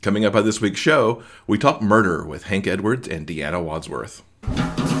Coming up on this week's show, we talk murder with Hank Edwards and Deanna Wadsworth.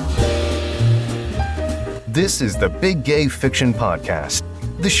 This is the Big Gay Fiction Podcast,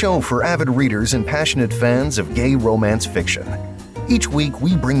 the show for avid readers and passionate fans of gay romance fiction. Each week,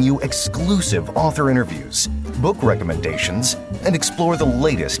 we bring you exclusive author interviews, book recommendations, and explore the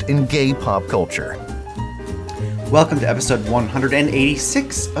latest in gay pop culture. Welcome to episode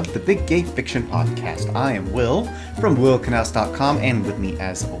 186 of the Big Gay Fiction Podcast. I am Will from willknaus.com, and with me,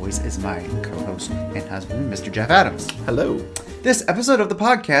 as always, is my co-host and husband, Mr. Jeff Adams. Hello. This episode of the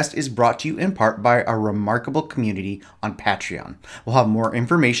podcast is brought to you in part by our remarkable community on Patreon. We'll have more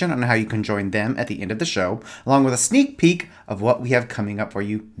information on how you can join them at the end of the show, along with a sneak peek of what we have coming up for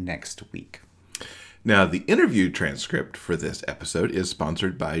you next week. Now, the interview transcript for this episode is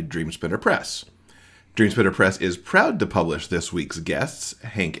sponsored by Dreamspinner Press. Dreamspinner Press is proud to publish this week's guests,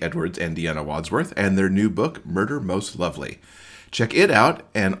 Hank Edwards and Deanna Wadsworth, and their new book, Murder Most Lovely. Check it out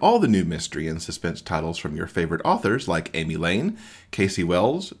and all the new mystery and suspense titles from your favorite authors like Amy Lane, Casey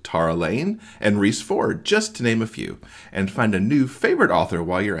Wells, Tara Lane, and Reese Ford, just to name a few. And find a new favorite author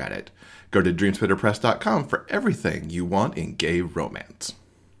while you're at it. Go to dreamspinnerpress.com for everything you want in gay romance.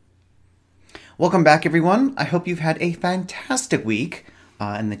 Welcome back, everyone. I hope you've had a fantastic week.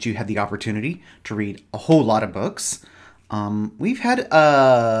 And that you had the opportunity to read a whole lot of books. We've had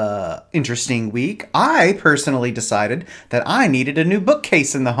an interesting week. I personally decided that I needed a new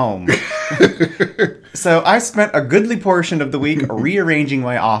bookcase in the home. So I spent a goodly portion of the week rearranging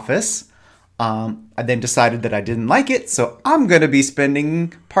my office. I then decided that I didn't like it, so I'm going to be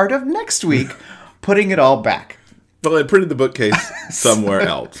spending part of next week putting it all back. Well, I printed the bookcase somewhere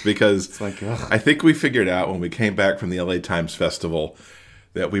else because like, I think we figured out when we came back from the LA Times Festival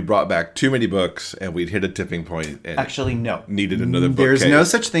that we brought back too many books and we'd hit a tipping point and actually no needed another bookcase. There's no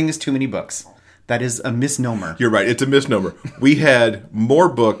such thing as too many books. That is a misnomer. You're right. It's a misnomer. We had more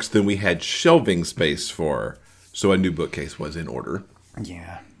books than we had shelving space for, so a new bookcase was in order.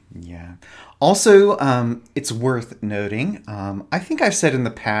 Yeah. Also, it's worth noting, I think I've said in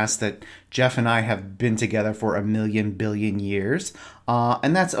the past that Jeff and I have been together for 1,000,000 billion years,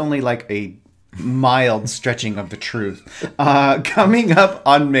 and that's only like a mild stretching of the truth. Coming up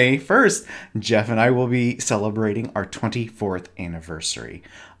on May 1st, Jeff and I will be celebrating our 24th anniversary.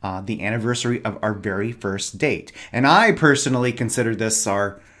 The anniversary of our very first date. And I personally consider this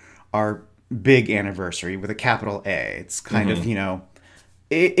our big anniversary with a capital A. It's kind of,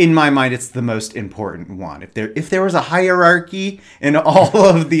 in my mind, it's the most important one. If there was a hierarchy in all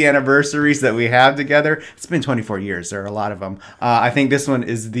of the anniversaries that we have together, it's been 24 years. There are a lot of them. I think this one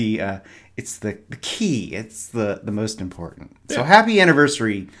is it's the key. It's the most important. Yeah. So happy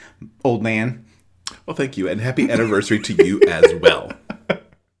anniversary, old man. Well, thank you. And happy anniversary to you as well.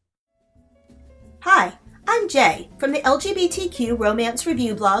 Hi, I'm Jay from the LGBTQ romance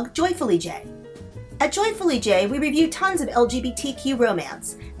review blog Joyfully Jay. At Joyfully Jay, we review tons of LGBTQ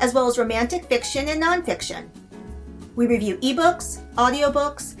romance, as well as romantic fiction and nonfiction. We review ebooks,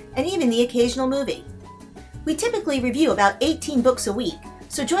 audiobooks, and even the occasional movie. We typically review about 18 books a week,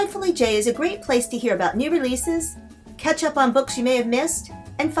 so Joyfully Jay is a great place to hear about new releases, catch up on books you may have missed,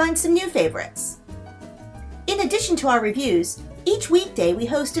 and find some new favorites. In addition to our reviews, each weekday we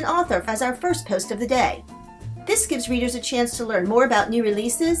host an author as our first post of the day. This gives readers a chance to learn more about new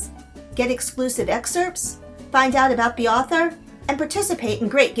releases, get exclusive excerpts, find out about the author, and participate in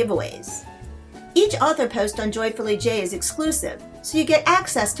great giveaways. Each author post on Joyfully Jay is exclusive, so you get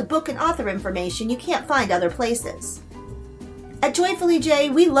access to book and author information you can't find other places. At Joyfully Jay,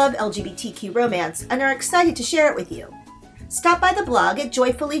 we love LGBTQ romance and are excited to share it with you. Stop by the blog at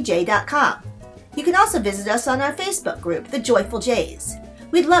joyfullyjay.com. You can also visit us on our Facebook group, The Joyful Jays.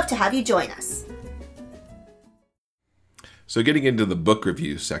 We'd love to have you join us. So getting into the book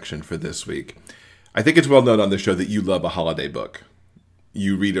review section for this week, I think it's well known on the show that you love a holiday book.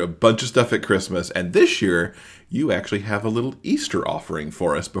 You read a bunch of stuff at Christmas, and this year, you actually have a little Easter offering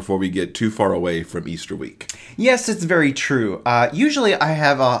for us before we get too far away from Easter week. Yes, it's very true. Usually I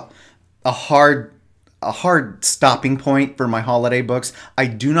have a hard stopping point for my holiday books. I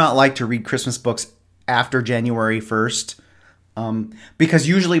do not like to read Christmas books after January 1st. Because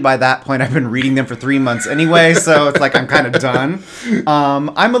usually by that point I've been reading them for 3 months anyway, so it's like I'm kind of done.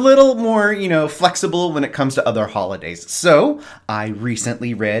 I'm a little more, flexible when it comes to other holidays. So I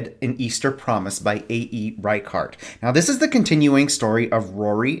recently read An Easter Promise by A.E. Reichardt. Now this is the continuing story of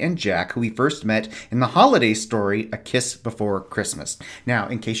Rory and Jack, who we first met in the holiday story A Kiss Before Christmas. Now,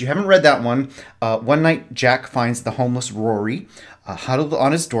 in case you haven't read that one night Jack finds the homeless Rory huddled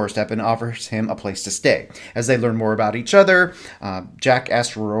on his doorstep and offers him a place to stay. As they learn more about each other, Jack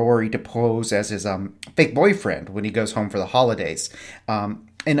asks Rory to pose as his fake boyfriend when he goes home for the holidays.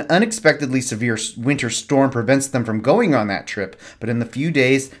 An unexpectedly severe winter storm prevents them from going on that trip, but in the few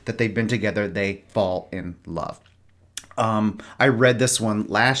days that they've been together, they fall in love. I read this one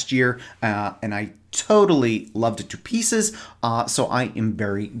last year, and I totally loved it to pieces, so I am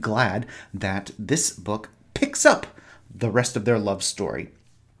very glad that this book picks up the rest of their love story.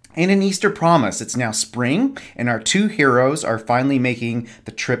 And an Easter Promise. It's now spring, and our two heroes are finally making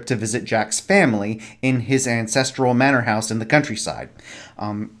the trip to visit Jack's family in his ancestral manor house in the countryside.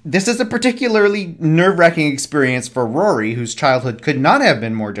 This is a particularly nerve-wracking experience for Rory, whose childhood could not have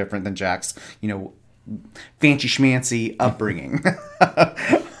been more different than Jack's, fancy schmancy upbringing.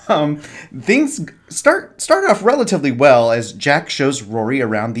 Things start off relatively well as Jack shows Rory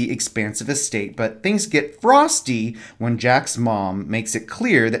around the expansive estate, but things get frosty when Jack's mom makes it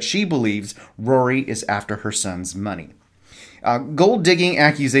clear that she believes Rory is after her son's money. Gold-digging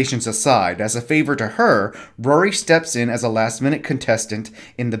accusations aside, as a favor to her, Rory steps in as a last-minute contestant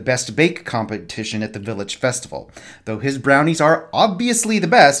in the Best Bake competition at the village festival. Though his brownies are obviously the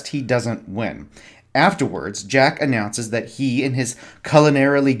best, he doesn't win. Afterwards, Jack announces that he and his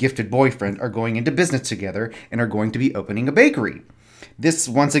culinarily gifted boyfriend are going into business together and are going to be opening a bakery. This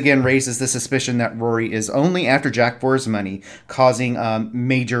once again raises the suspicion that Rory is only after Jack for his money, causing a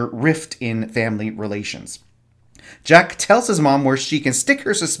major rift in family relations. Jack tells his mom where she can stick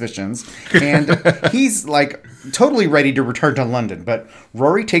her suspicions, and he's totally ready to return to London, but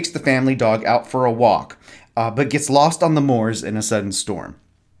Rory takes the family dog out for a walk, but gets lost on the moors in a sudden storm.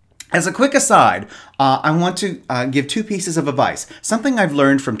 As a quick aside, I want to give two pieces of advice, something I've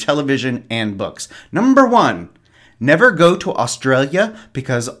learned from television and books. Number one, never go to Australia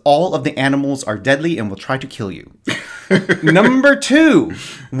because all of the animals are deadly and will try to kill you. Number two,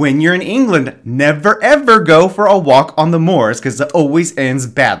 when you're in England, never ever go for a walk on the moors because it always ends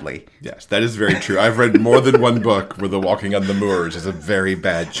badly. Yes, that is very true. I've read more than one book where the walking on the moors is a very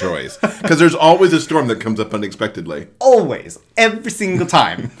bad choice. Because there's always a storm that comes up unexpectedly. Always. Every single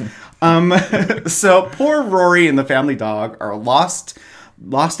time. So poor Rory and the family dog are lost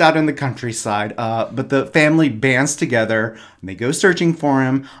out in the countryside, but the family bands together, and they go searching for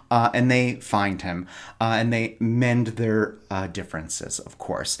him, and they find him, and they mend their differences, of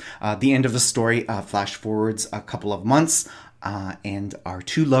course. The end of the story flash forwards a couple of months, and our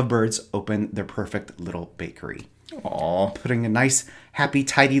two lovebirds open their perfect little bakery. Aww. Putting a nice, happy,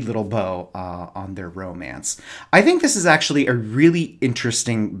 tidy little bow on their romance. I think this is actually a really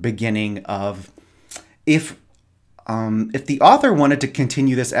interesting beginning of if the author wanted to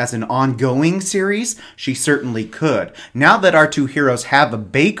continue this as an ongoing series, she certainly could. Now that our two heroes have a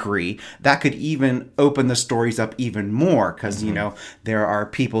bakery, that could even open the stories up even more. Because, there are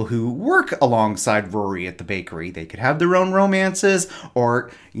people who work alongside Rory at the bakery. They could have their own romances,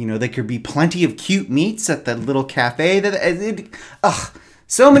 or, there could be plenty of cute meets at the little cafe.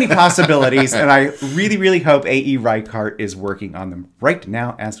 So many possibilities, and I really, really hope A.E. Reichardt is working on them right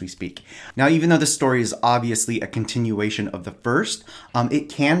now as we speak. Now, even though the story is obviously a continuation of the first, it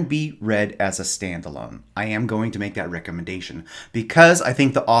can be read as a standalone. I am going to make that recommendation because I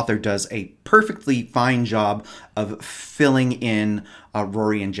think the author does a perfectly fine job of filling in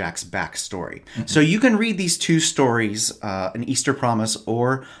Rory and Jack's backstory. Mm-hmm. So you can read these two stories, An Easter Promise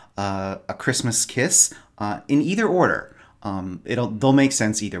or A Christmas Kiss, in either order. They'll make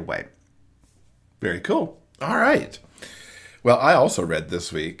sense either way. Very cool. All right. Well, I also read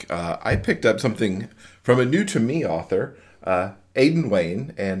this week. I picked up something from a new to me author, Aidan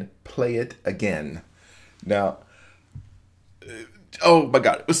Wayne, and Play It Again. Now, oh my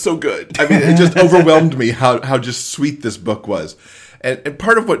God, it was so good. I mean, it just overwhelmed me how just sweet this book was. And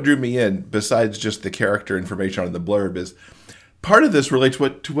part of what drew me in, besides just the character information on the blurb, is part of this relates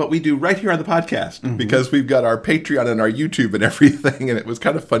to what we do right here on the podcast, because we've got our Patreon and our YouTube and everything, and it was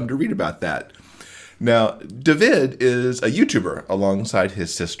kind of fun to read about that. Now, David is a YouTuber alongside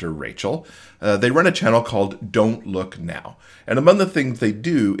his sister Rachel. They run a channel called Don't Look Now. And among the things they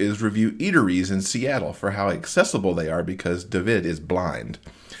do is review eateries in Seattle for how accessible they are because David is blind.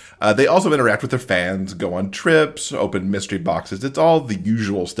 They also interact with their fans, go on trips, open mystery boxes. It's all the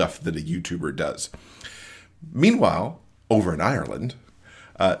usual stuff that a YouTuber does. Meanwhile, over in Ireland,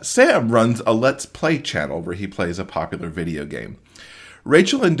 Sam runs a Let's Play channel where he plays a popular video game.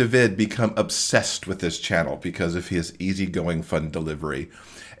 Rachel and David become obsessed with this channel because of his easygoing fun delivery.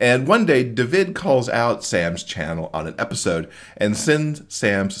 And one day, David calls out Sam's channel on an episode and sends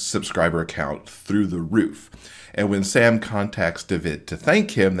Sam's subscriber count through the roof. And when Sam contacts David to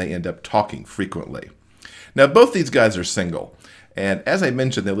thank him, they end up talking frequently. Now, both these guys are single. And as I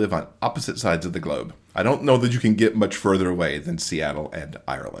mentioned, they live on opposite sides of the globe. I don't know that you can get much further away than Seattle and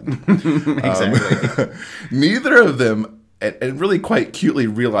Ireland. Exactly. Neither of them and really quite cutely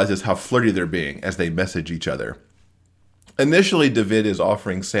realizes how flirty they're being as they message each other. Initially, David is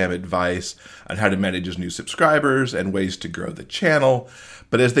offering Sam advice on how to manage his new subscribers and ways to grow the channel,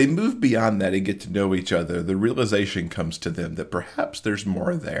 but as they move beyond that and get to know each other, the realization comes to them that perhaps there's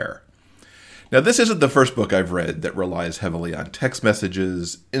more there. Now, this isn't the first book I've read that relies heavily on text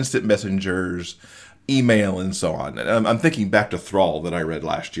messages, instant messengers, email, and so on. And I'm thinking back to Thrall that I read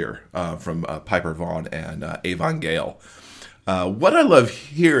last year from Piper Vaughn and Avon Gale. What I love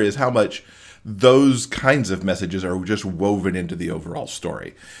here is how much those kinds of messages are just woven into the overall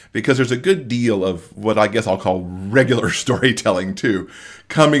story, because there's a good deal of what I guess I'll call regular storytelling too,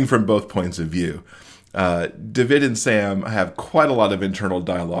 coming from both points of view. David and Sam have quite a lot of internal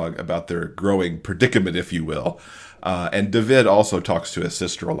dialogue about their growing predicament, if you will, and David also talks to his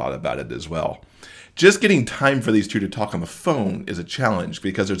sister a lot about it as well. Just getting time for these two to talk on the phone is a challenge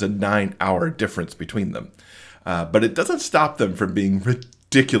because there's a 9-hour difference between them. But it doesn't stop them from being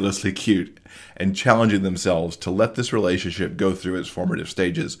ridiculously cute and challenging themselves to let this relationship go through its formative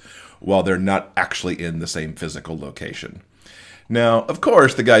stages while they're not actually in the same physical location. Now, of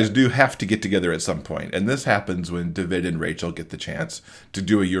course, the guys do have to get together at some point, and this happens when David and Rachel get the chance to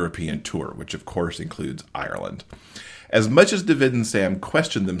do a European tour, which of course includes Ireland. As much as David and Sam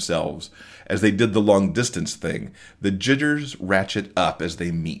question themselves as they did the long-distance thing, the jitters ratchet up as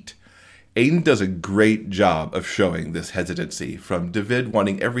they meet. Aidan does a great job of showing this hesitancy, from David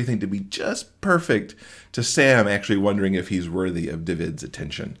wanting everything to be just perfect to Sam actually wondering if he's worthy of David's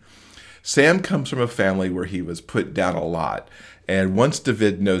attention. Sam comes from a family where he was put down a lot, and once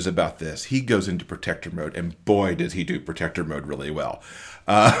David knows about this, he goes into protector mode, and boy, does he do protector mode really well.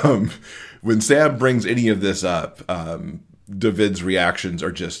 When Sam brings any of this up, David's reactions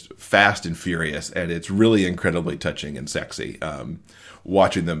are just fast and furious, and it's really incredibly touching and sexy,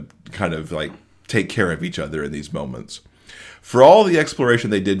 watching them kind of like take care of each other in these moments. For all the exploration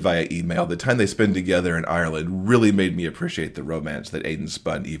they did via email, the time they spend together in Ireland really made me appreciate the romance that Aidan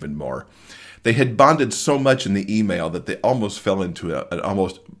spun even more. They had bonded so much in the email that they almost fell into an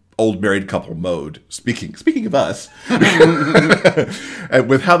almost old married couple mode. Speaking of us, and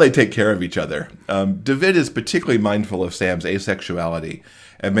with how they take care of each other. David is particularly mindful of Sam's asexuality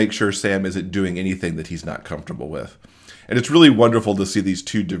and makes sure Sam isn't doing anything that he's not comfortable with. And it's really wonderful to see these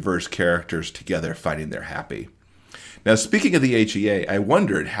two diverse characters together finding their happy. Now, speaking of the HEA, I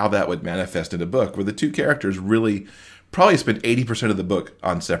wondered how that would manifest in a book where the two characters really probably spend 80% of the book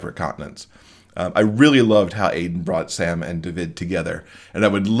on separate continents. I really loved how Aidan brought Sam and David together, and I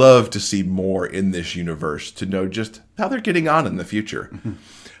would love to see more in this universe to know just how they're getting on in the future.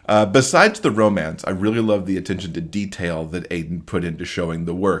 Besides the romance, I really love the attention to detail that Aidan put into showing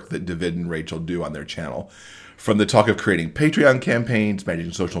the work that David and Rachel do on their channel. From the talk of creating Patreon campaigns,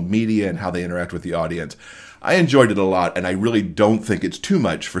 managing social media, and how they interact with the audience, I enjoyed it a lot, and I really don't think it's too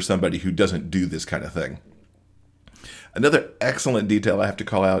much for somebody who doesn't do this kind of thing. Another excellent detail I have to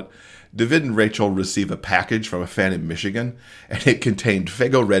call out: David and Rachel receive a package from a fan in Michigan, and it contained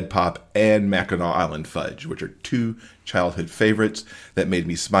Faygo Red Pop and Mackinac Island Fudge, which are two childhood favorites that made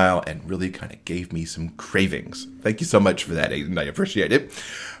me smile and really kind of gave me some cravings. Thank you so much for that, Aidan. I appreciate it.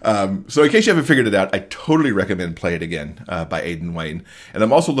 So in case you haven't figured it out, I totally recommend Play It Again by Aidan Wayne. And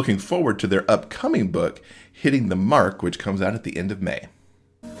I'm also looking forward to their upcoming book, Hitting the Mark, which comes out at the end of May.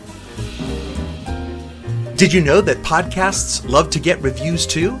 Did you know that podcasts love to get reviews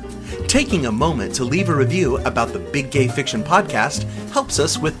too? Taking a moment to leave a review about the Big Gay Fiction podcast helps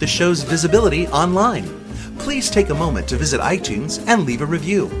us with the show's visibility online. Please take a moment to visit iTunes and leave a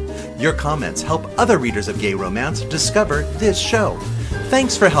review. Your comments help other readers of gay romance discover this show.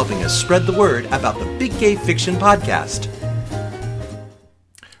 Thanks for helping us spread the word about the Big Gay Fiction podcast.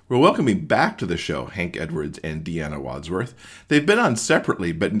 We're welcoming back to the show Hank Edwards and Deanna Wadsworth. They've been on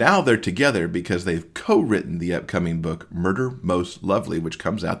separately, but now they're together because they've co-written the upcoming book, Murder Most Lovely, which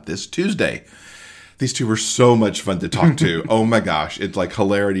comes out this Tuesday. These two were so much fun to talk to. Oh my gosh, it's like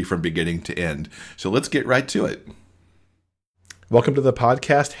hilarity from beginning to end. So let's get right to it. Welcome to the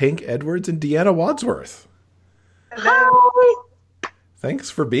podcast, Hank Edwards and Deanna Wadsworth. Hello. Thanks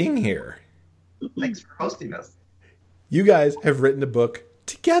for being here. Thanks for hosting us. You guys have written a book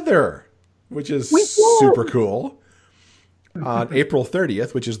together, which is super cool. On April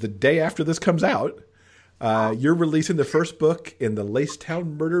 30th, which is the day after this comes out, you're releasing the first book in the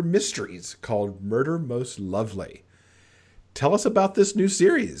Lacetown Murder Mysteries called Murder Most Lovely. Tell us about this new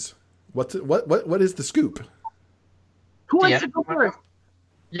series. What is the scoop? Who wants to go first?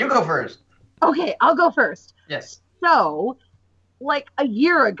 You go first. Okay, I'll go first. Yes. So, like a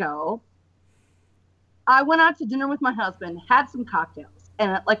year ago, I went out to dinner with my husband, had some cocktails,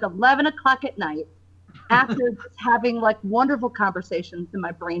 and at like 11 o'clock at night, after having like wonderful conversations in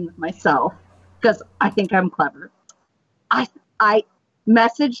my brain with myself, because I think I'm clever, I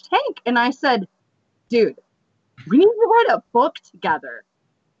messaged Hank and I said, dude, we need to write a book together.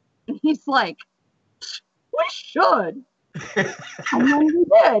 And he's like, we should. And then we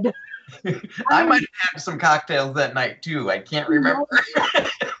did. I might have had some cocktails that night too. I can't remember.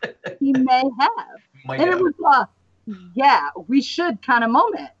 He may have. Might And have. it was yeah, we should kind of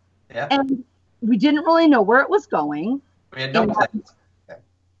moment. Yeah. And we didn't really know where it was going. We had no And- plans.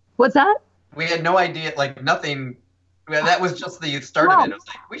 What's that? We had no idea, like nothing. That was just the start of it. It was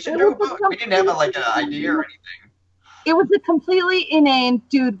like, we should do a book. We didn't have like an idea or anything. It was a completely inane,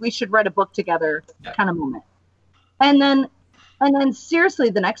 dude, we should write a book together kind of moment. And then seriously,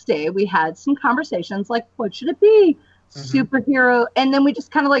 the next day we had some conversations like, what should it be? Superhero. And then we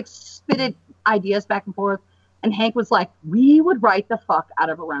just kind of like spitted ideas back and forth. And Hank was like, we would write the fuck out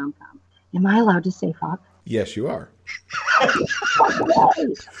of a rom-com. Am I allowed to say fuck? Yes, you are.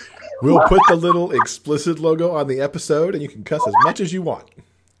 We'll put the little explicit logo on the episode, and you can cuss as much as you want.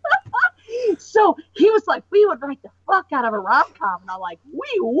 So he was like, we would write the fuck out of a rom-com. And I'm like, we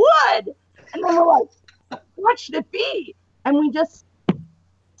would. And then we're like, what should it be? And we just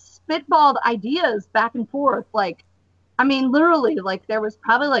spitballed ideas back and forth. Like, I mean, literally, like there was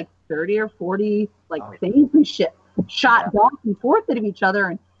probably like 30 or 40 like things we shot back and forth at each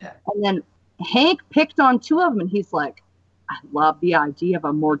other. And then Hank picked on two of them and he's like, I love the idea of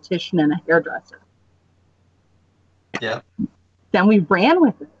a mortician and a hairdresser. Yeah. Then we ran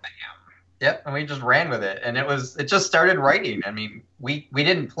with it. Yep, and we just ran with it, and it just started writing. I mean, we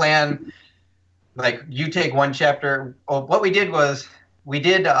didn't plan, like, you take one chapter. Well, what we did was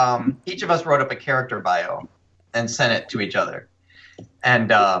each of us wrote up a character bio and sent it to each other,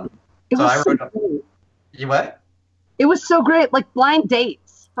 and so I wrote up. Great. You what? It was so great, like blind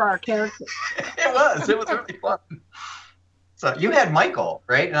dates for our characters. It was really fun. So you had Michael,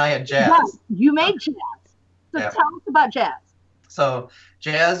 right, and I had Jazz. Yeah, you made Jazz. So Yeah. tell us about Jazz. So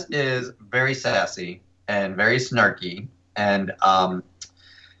Jazz is very sassy and very snarky, and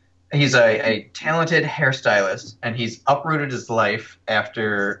he's a talented hairstylist, and he's uprooted his life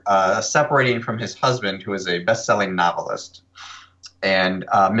after separating from his husband, who is a best-selling novelist and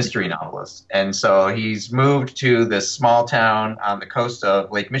mystery novelist. And so he's moved to this small town on the coast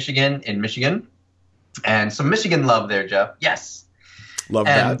of Lake Michigan in Michigan, and some Michigan love there, Jeff. Yes. Love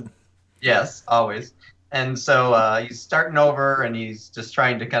And- that. Yes, always. And so he's starting over, and he's just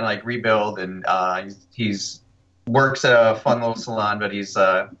trying to kind of like rebuild. And he's works at a fun little salon, but he's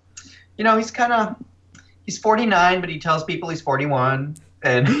he's 49, but he tells people he's 41,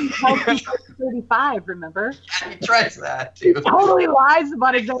 and He's 35, remember? he tries that too. Totally lies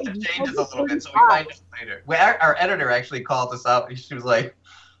about his age. It changes a little bit, so we find out later. Well, our editor actually called us out. She was like,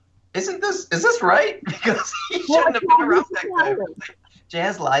 is this right? Because he shouldn't have been around that time. Like,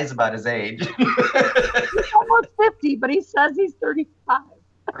 Jazz lies about his age. He's almost 50, but he says he's 35.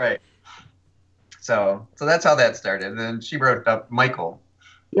 Right. So that's how that started. And then she wrote up Michael.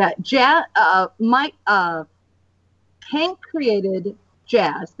 Yeah, Hank created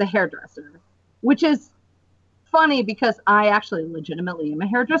Jazz, the hairdresser, which is funny because I actually legitimately am a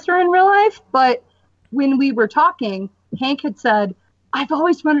hairdresser in real life. But when we were talking, Hank had said, I've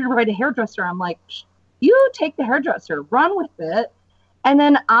always wanted to write a hairdresser. I'm like, you take the hairdresser, run with it. And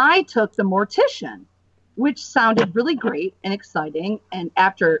then I took the mortician, which sounded really great and exciting. And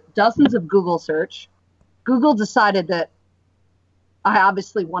after dozens of Google search, Google decided that I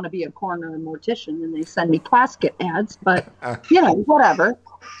obviously want to be a coroner and mortician, and they send me casket ads, but, whatever.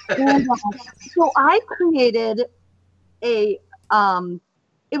 And, so I created it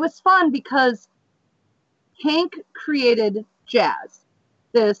was fun because Hank created Jazz,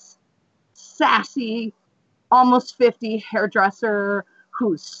 this sassy, almost 50 hairdresser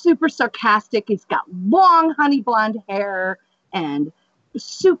who's super sarcastic. He's got long honey blonde hair and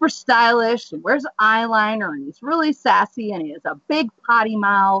super stylish and wears eyeliner, and he's really sassy, and he has a big potty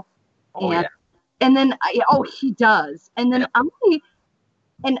mouth. And then he does. And then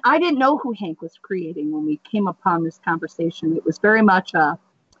I didn't know who Hank was creating when we came upon this conversation. It was very much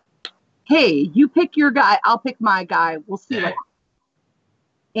hey, you pick your guy, I'll pick my guy. We'll see what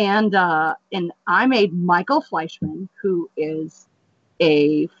happens. And I made Michael Fleischman, who is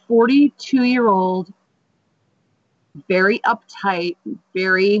a 42-year-old, very uptight,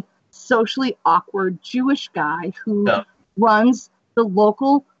 very socially awkward Jewish guy who runs the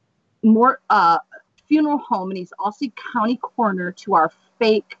local funeral home, and he's also county coroner to our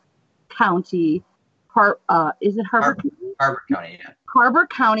fake county. Is it Harbor County? Harbor County, yeah. Harbor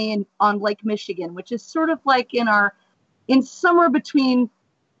County on Lake Michigan, which is sort of like in somewhere between,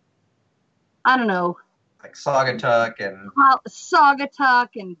 I don't know, like Saugatuck and Saugatuck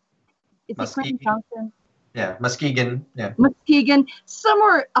and is it Muskegon. Clinton Junction? Yeah, Muskegon. Yeah. Muskegon,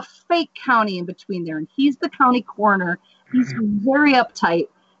 somewhere a fake county in between there, and he's the county coroner. He's very uptight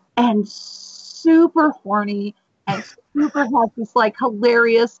and super horny and super has this like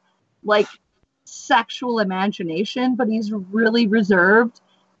hilarious like sexual imagination, but he's really reserved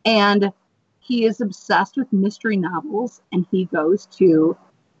and he is obsessed with mystery novels, and he goes to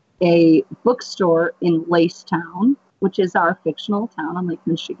a bookstore in Lacetown, which is our fictional town on Lake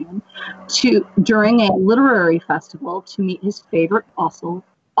Michigan, during a literary festival to meet his favorite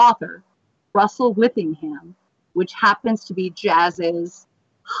author, Russell Whittingham, which happens to be Jazz's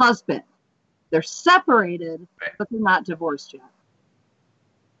husband. They're separated, but they're not divorced yet.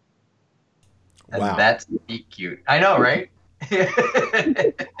 And Wow. that's cute. I know, right?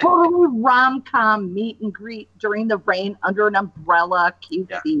 Totally rom-com meet and greet during the rain under an umbrella,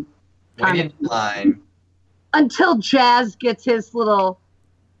 cutesy. Waiting in line. Until Jazz gets his little.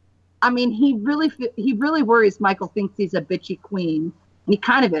 I mean, he really worries Michael thinks he's a bitchy queen, and he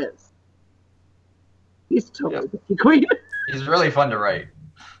kind of is. He's totally a bitchy queen. He's really fun to write.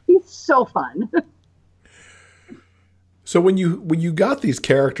 He's so fun. So when you got these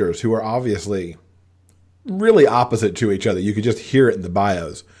characters who are obviously really opposite to each other, you could just hear it in the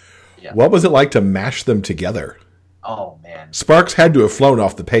bios. Yeah. What was it like to mash them together? Oh man. Sparks had to have flown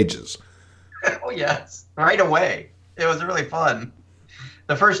off the pages. Oh yes, right away. It was really fun.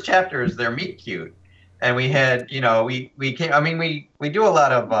 The first chapters, they're meet cute, and we had, we came. I mean, we do a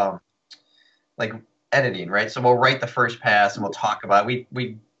lot of like editing, right? So we'll write the first pass and we'll talk about. We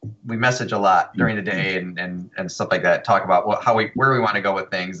message a lot during the day and stuff like that. Talk about where we want to go with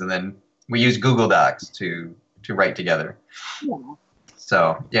things, and then we use Google Docs to write together. Yeah.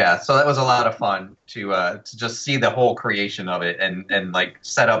 So that was a lot of fun to just see the whole creation of it and like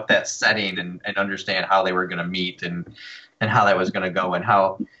set up that setting and understand how they were going to meet and how that was going to go and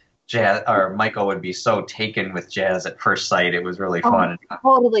how Jazz or Michael would be so taken with Jazz at first sight. It was really fun.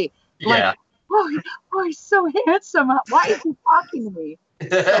 Totally. Yeah. Like, oh, he's so handsome. Why is he talking to me?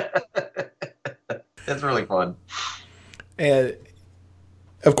 That's really fun. And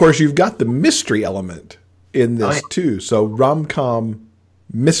of course, you've got the mystery element in this too. So rom-com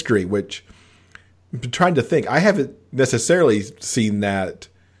mystery, which I'm trying to think. I haven't necessarily seen that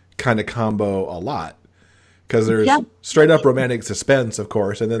kind of combo a lot because there's straight up romantic suspense, of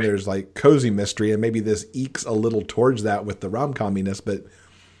course, and then there's like cozy mystery, and maybe this ekes a little towards that with the rom-cominess. But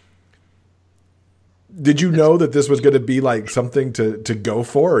did you know that this was going to be like something to go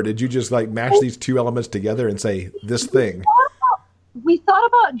for, or did you just like mash these two elements together and say this thing? We thought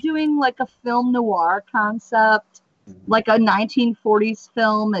about doing like a film noir concept, like a 1940s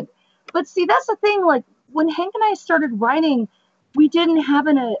film. But see, that's the thing. Like when Hank and I started writing, we didn't have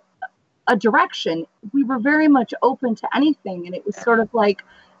a direction. We were very much open to anything. And it was sort of like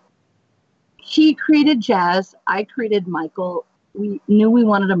he created Jazz. I created Michael. We knew we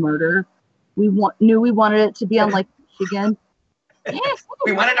wanted a murder. We knew we wanted it to be on Lake Michigan.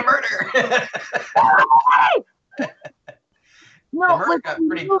 We wanted a murder. No, the murder got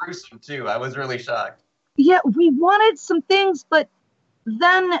pretty gruesome too. I was really shocked. Yeah, we wanted some things, but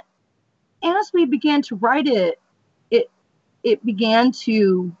then as we began to write it began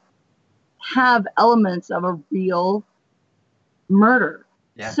to have elements of a real murder.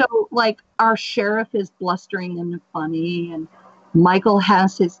 Yeah. So like our sheriff is blustering and funny, and Michael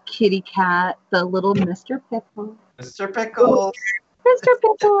has his kitty cat, the little Mr. Pickle. Mr. Pickle. Mr.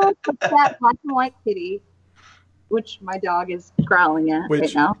 Pickle, that black and white kitty, which my dog is growling at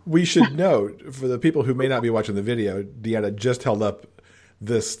right now. We should note, for the people who may not be watching the video, Deanna just held up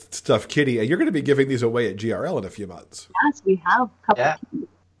this stuffed kitty, and you're going to be giving these away at GRL in a few months. Yes, we have a couple of kitties.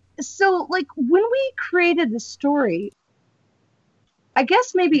 So, like, when we created the story, I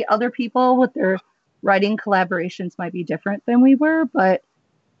guess maybe other people with their writing collaborations might be different than we were, but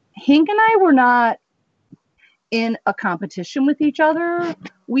Hank and I were not in a competition with each other.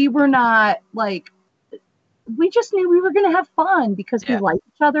 We were not, like... We just knew we were going to have fun because we like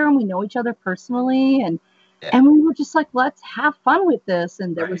each other and we know each other personally. And we were just like, let's have fun with this.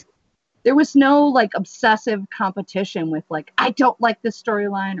 And there was no like obsessive competition with like, I don't like this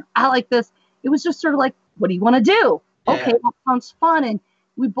storyline or I like this. It was just sort of like, what do you want to do? Yeah. Okay, that sounds fun. And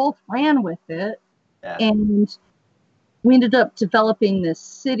we both ran with it. Yeah. And we ended up developing this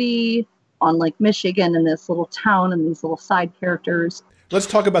city on Lake Michigan and this little town and these little side characters. Let's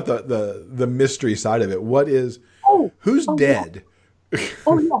talk about the mystery side of it. What is who's dead? Yeah.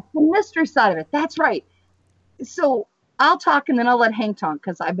 The mystery side of it. That's right. So I'll talk and then I'll let Hank talk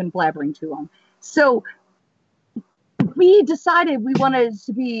because I've been blabbering too long. So we decided we wanted it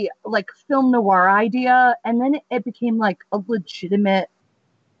to be like film noir idea, and then it became like a legitimate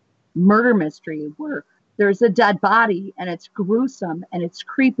murder mystery where there's a dead body and it's gruesome and it's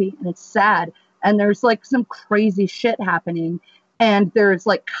creepy and it's sad and there's like some crazy shit happening and there's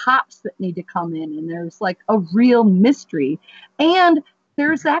like cops that need to come in and there's like a real mystery and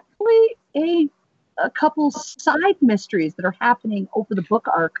there's actually a couple side mysteries that are happening over the book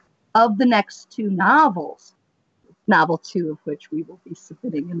arc of the next 2 novels. Novel 2 of which we will be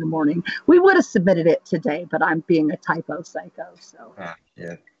submitting in the morning. We would have submitted it today, but I'm being a typo psycho, so.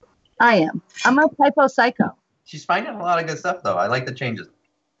 Yeah. I am. I'm a typo psycho. She's finding a lot of good stuff, though. I like the changes.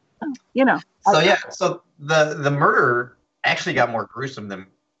 You know. So the murder actually got more gruesome than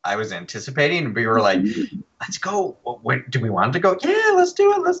I was anticipating. We were like, let's go. Do we want to go? Yeah, let's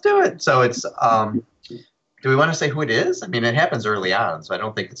do it. So it's, do we want to say who it is? I mean, it happens early on, so I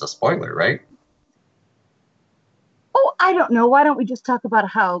don't think it's a spoiler, right? Oh, I don't know. Why don't we just talk about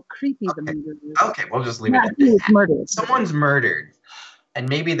how creepy the murder is? Okay, we'll just leave it Who's murdered. Someone's murdered, and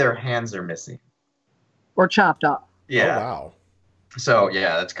maybe their hands are missing. Or chopped off. Yeah. Oh, wow. So,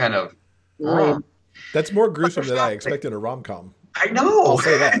 yeah, that's kind of... That's more gruesome than I expected in a rom-com. I know. I'll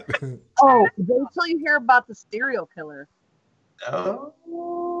say that. Oh, wait till you hear about the serial killer. Oh.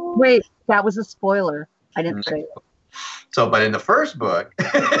 Wait, that was a spoiler. I didn't say it. So, but in the first book...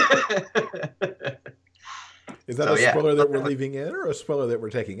 Is that a spoiler that we're leaving in or a spoiler that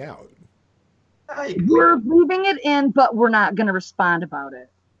we're taking out? We're leaving it in, but we're not going to respond about it.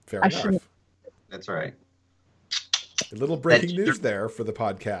 Fair enough. That's right. A little breaking news there for the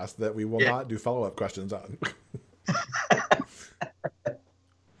podcast that we will not do follow-up questions on.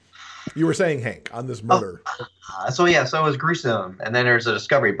 You were saying, Hank, on this murder. So it was gruesome, and then there's a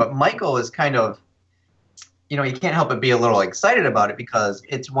discovery. But Michael is kind of, you can't help but be a little excited about it because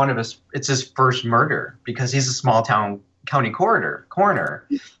it's his first murder because he's a small town county coroner,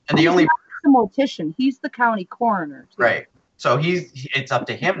 and the only the mortician. He's the county coroner, too. Right. So it's up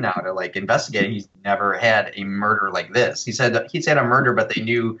to him now to like investigate. He's never had a murder like this. He's had a murder, but they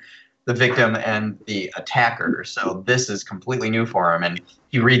knew the victim and the attacker. So this is completely new for him, and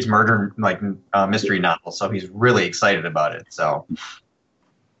he reads murder mystery novels, so he's really excited about it. So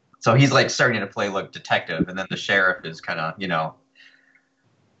he's like starting to play like detective, and then the sheriff is kind of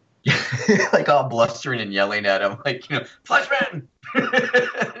like all blustering and yelling at him, like Fleshman,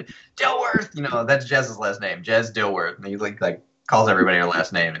 Dilworth. That's Jez's last name, Jez Dilworth, and he like calls everybody her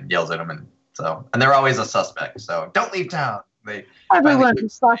last name and yells at them, and they're always a suspect. So don't leave town. Everyone's a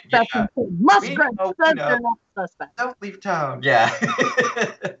suspect. Yeah. Musgrave said they're not suspect. Don't leave town. Yeah.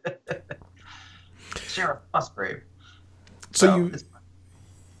 Sheriff Musgrave. So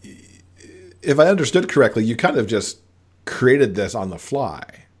if I understood correctly, you kind of just created this on the fly.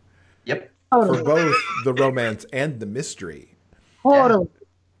 Yep. For both the romance and the mystery. Totally.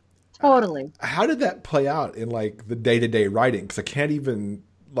 How did that play out in like the day-to-day writing? Because I can't even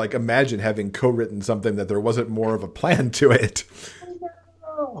like imagine having co-written something that there wasn't more of a plan to it.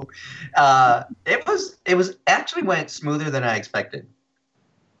 It was actually went smoother than I expected.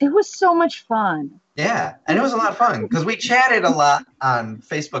 It was so much fun. Yeah, and it was a lot of fun because we chatted a lot on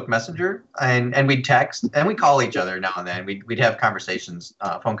Facebook Messenger and we'd text and we'd call each other now and then. We'd have conversations,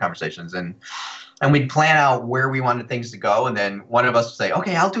 phone conversations, and we'd plan out where we wanted things to go. And then one of us would say,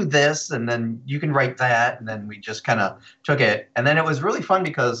 "Okay, I'll do this," and then you can write that, and then we just kind of took it. And then it was really fun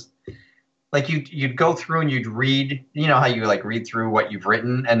because like you'd go through and you'd read, how you like read through what you've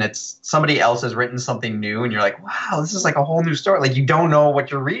written, and it's somebody else has written something new, and you're like, wow, this is like a whole new story. Like you don't know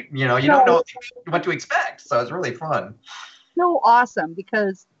what you're reading, you don't know what to expect. So it's really fun. So awesome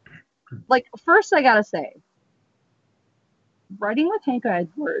because, like, first I gotta say, writing with Hank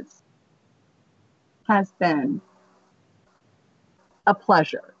Edwards has been a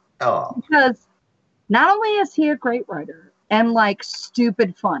pleasure. Oh. Because not only is he a great writer and like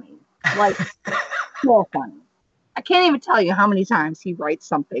stupid funny. Like, so funny. I can't even tell you how many times he writes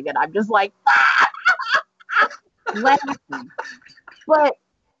something and I'm just like, laughing. But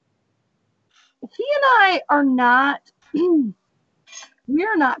he and I are not, we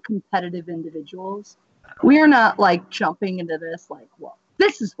are not competitive individuals. We are not like jumping into this like, well,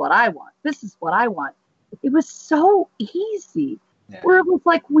 this is what I want. This is what I want. It was so easy. Yeah. Where it was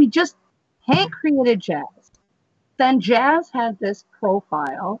like, Hank created Jazz. Then Jazz had this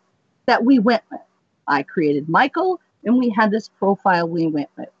profile that we went with. I created Michael, and we had this profile we went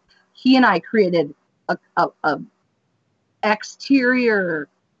with. He and I created a exterior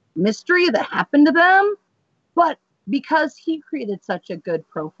mystery that happened to them, but because he created such a good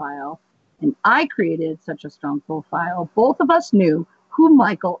profile, and I created such a strong profile, both of us knew who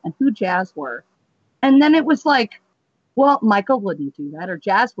Michael and who Jazz were. And then it was like, well, Michael wouldn't do that, or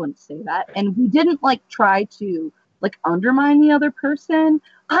Jazz wouldn't say that. And we didn't like try to like undermine the other person.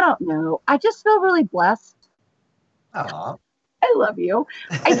 I don't know. I just feel really blessed. Aw. I love you.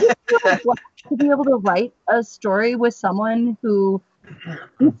 I just feel blessed to be able to write a story with someone who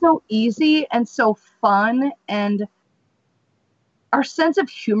is so easy and so fun, and our sense of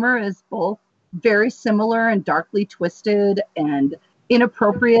humor is both very similar and darkly twisted and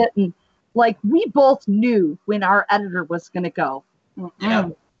inappropriate, and like we both knew when our editor was going to go. Yeah.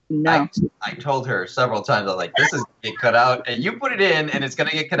 No. I told her several times, I was like, this is going to get cut out, and you put it in, and it's going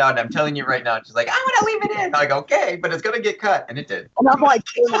to get cut out, and I'm telling you right now. And she's like, I want to leave it in. I'm like, okay, but it's going to get cut, and it did. And I'm like,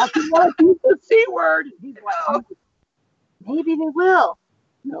 they're not going to use the C word. And he's like, oh, maybe they will.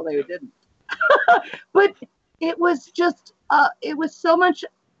 No, they didn't. But it was just, it was so much,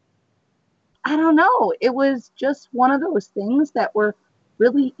 I don't know. It was just one of those things that were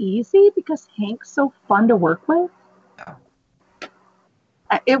really easy because Hank's so fun to work with. Yeah.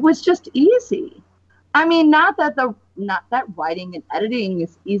 It was just easy. I mean, not that writing and editing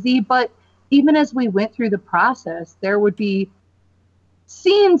is easy, but even as we went through the process, there would be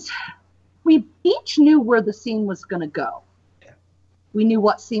scenes. We each knew where the scene was going to go. Yeah. We knew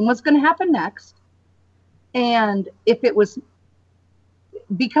what scene was going to happen next. And if it was,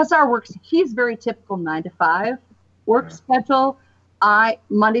 because our work, he's very typical 9 to 5 work schedule.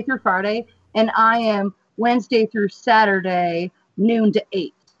 Monday through Friday, and I am Wednesday through Saturday, noon to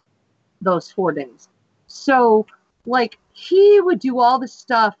 8, those 4 days. So like he would do all the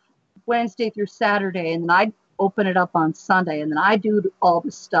stuff Wednesday through Saturday, and then I'd open it up on Sunday, and then I do all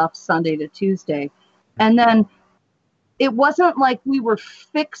the stuff Sunday to Tuesday. And then it wasn't like we were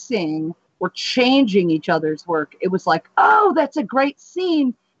fixing or changing each other's work. It was like, oh, that's a great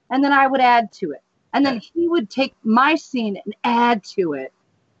scene. And then I would add to it. And then he would take my scene and add to it.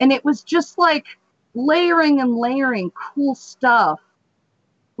 And it was just like layering and layering cool stuff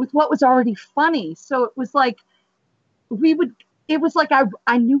with what was already funny. So it was like,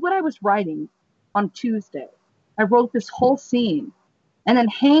 I knew what I was writing on Tuesday. I wrote this whole scene. And then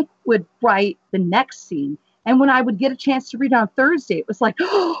Hank would write the next scene. And when I would get a chance to read on Thursday, it was like,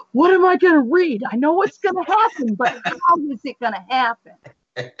 oh, what am I going to read? I know what's going to happen, but how is it going to happen?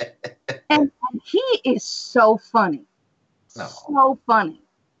 And he is so funny. So funny.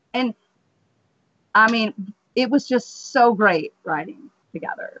 And I mean, it was just so great writing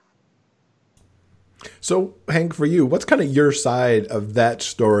together. So Hank, for you, what's kind of your side of that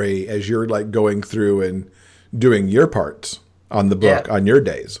story as you're like going through and doing your parts on the book on your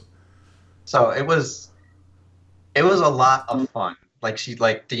days? So it was a lot of fun. Like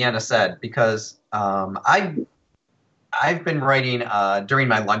Deanna said, because I've been writing during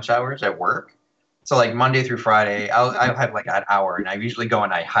my lunch hours at work. So like Monday through Friday, I'll have like an hour, and I usually go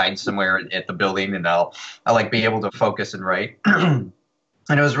and I hide somewhere at the building, and I'll like be able to focus and write. And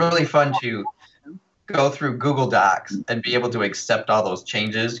it was really fun to go through Google Docs and be able to accept all those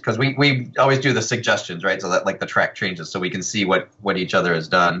changes, because we always do the suggestions, right? So that like the track changes, so we can see what each other has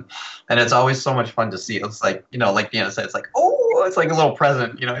done. And it's always so much fun to see. It's like, you know, like Deanna said, it's like, oh, it's like a little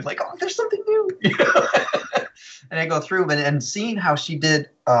present, you know, it's like, oh, there's something new. You know? And I go through and seeing how she did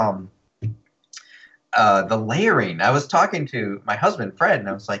the layering. I was talking to my husband, Fred, and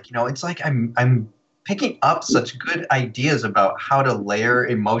I was like, you know, it's like I'm picking up such good ideas about how to layer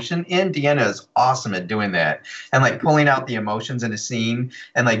emotion in. Deanna is awesome at doing that, and like pulling out the emotions in a scene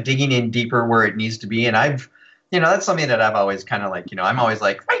and like digging in deeper where it needs to be. And I've, you know, that's something that I've always kind of like, you know, I'm always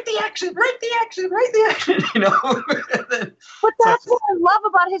like, write the action, you know. But that's what I love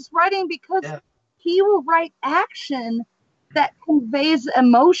about his writing, because he will write action that conveys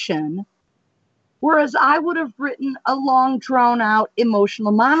emotion, whereas I would have written a long, drawn-out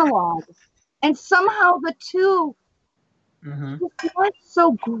emotional monologue. And somehow the two just went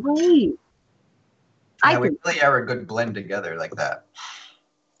so great. Yeah, we really are a good blend together like that.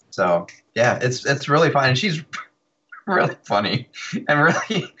 So, yeah, it's really fun. And she's really funny and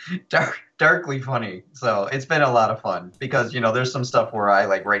really darkly funny. So it's been a lot of fun because, you know, there's some stuff where I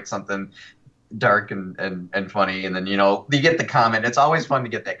like write something dark and funny, and then, you know, you get the comment. It's always fun to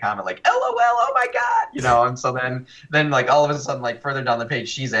get that comment like LOL, oh my god, you know. And so then like all of a sudden, like further down the page,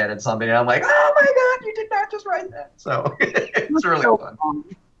 she's added something, and I'm like, oh my god, you did not just write that. So it's really so fun. Wrong.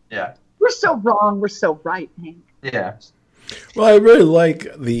 Yeah, we're so wrong, we're so right, Hank. Yeah. Well, I really like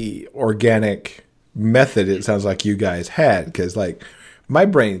the organic method it sounds like you guys had, because like my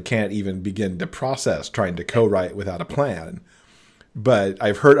brain can't even begin to process trying to co-write without a plan. But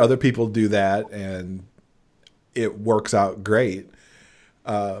I've heard other people do that, and it works out great.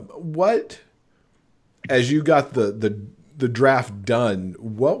 What, as you got the draft done,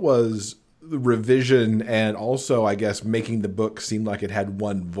 what was revision and also, I guess, making the book seem like it had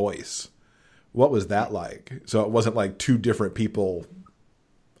one voice. What was that like? So it wasn't like two different people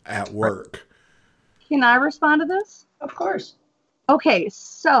at work. Can I respond to this? Of course. Okay,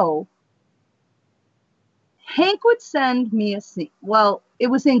 so Hank would send me a scene. Well, it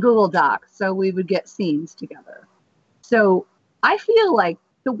was in Google Docs, so we would get scenes together. So I feel like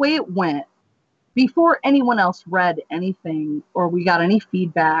the way it went, before anyone else read anything or we got any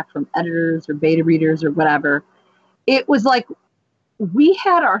feedback from editors or beta readers or whatever, it was like we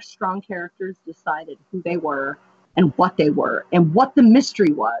had our strong characters decided who they were and what they were and what the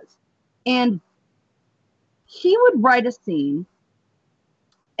mystery was. And he would write a scene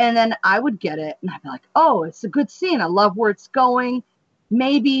and then I would get it and I'd be like, oh, it's a good scene. I love where it's going.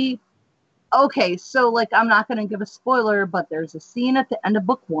 Maybe, okay, so like I'm not going to give a spoiler, but there's a scene at the end of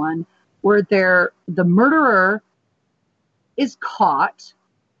book 1 where the murderer is caught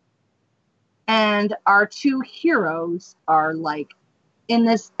and our two heroes are like in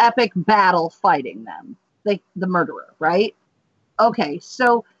this epic battle fighting them, like the murderer, right? Okay,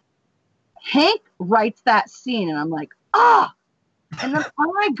 so Hank writes that scene and I'm like, ah! And then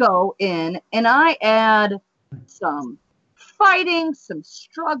I go in and I add some fighting, some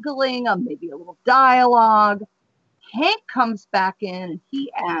struggling, maybe a little dialogue. Hank comes back in and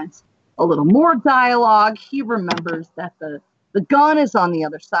he adds a little more dialogue. He remembers that the gun is on the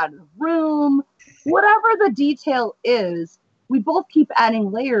other side of the room. Whatever the detail is, we both keep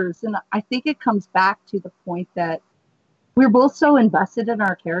adding layers. And I think it comes back to the point that we're both so invested in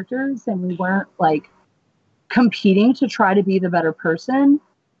our characters and we weren't like competing to try to be the better person.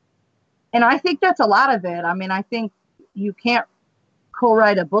 And I think that's a lot of it. I mean, I think you can't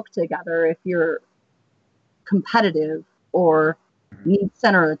co-write a book together if you're competitive or need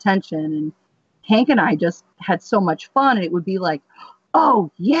center of attention. And Hank and I just had so much fun. And it would be like,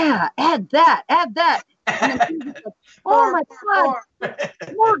 oh yeah, add that. And then he was like, oh my God,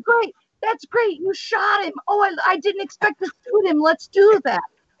 more great. That's great. You shot him. Oh, I didn't expect to shoot him. Let's do that.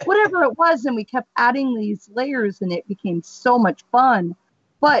 Whatever it was. And we kept adding these layers and it became so much fun.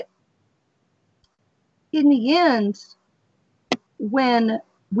 But in the end, when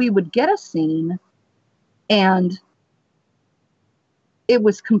we would get a scene and it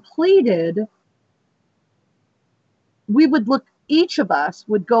was completed, we would look, each of us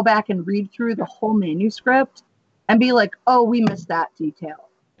would go back and read through the whole manuscript and be like, oh, we missed that detail.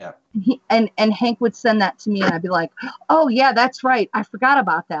 Yeah. And Hank would send that to me and I'd be like, oh yeah, that's right. I forgot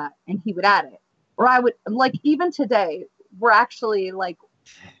about that. And he would add it. Or I would, like, even today, we're actually like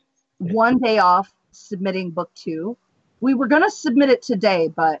one day off submitting book 2. We were going to submit it today,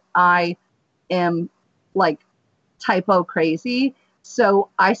 but I am like typo crazy. So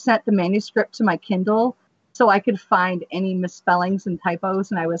I sent the manuscript to my Kindle so I could find any misspellings and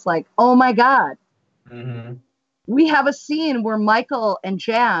typos. And I was like, oh my God. Mm-hmm. We have a scene where Michael and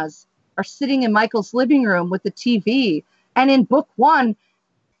Jazz are sitting in Michael's living room with the TV. And in book 1,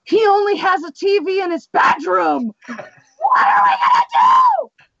 he only has a TV in his bedroom. What are we going to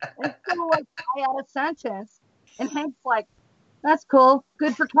do? And so like, I had a sentence. And Hank's like, that's cool.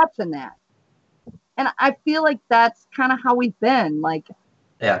 Good for catching that. And I feel like that's kind of how we've been. Like,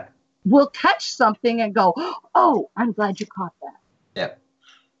 yeah, we'll catch something and go, oh, I'm glad you caught that. Yeah.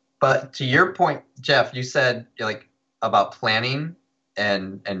 But to your point, Jeff, you said like about planning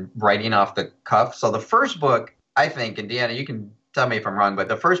and writing off the cuff. So the first book, I think, and Deanna, you can tell me if I'm wrong, but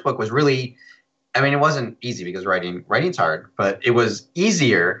the first book was really, I mean, it wasn't easy because writing's hard, but it was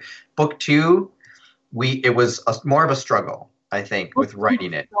easier. Book 2, it was more of a struggle, I think, with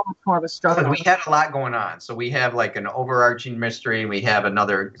writing it. So much more of a struggle. Because we had a lot going on. So we have like an overarching mystery, and we have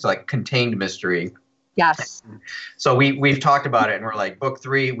another like contained mystery. Yes. So we've talked about it, and we're like, book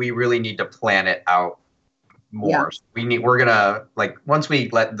 3, we really need to plan it out more. Yeah. So we're gonna like once we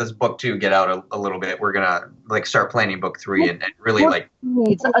let this book 2 get out a little bit, we're gonna like start planning book 3 and really book like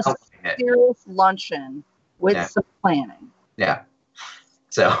needs a serious luncheon with some planning. Yeah.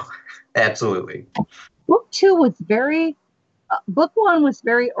 So absolutely. Book 2 was very. Book 1 was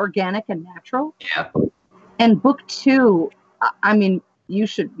very organic and natural. Yeah. And book 2, I mean,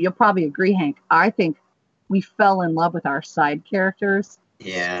 you'll probably agree, Hank. I think we fell in love with our side characters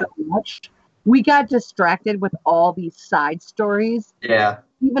so much. We got distracted with all these side stories. Yeah.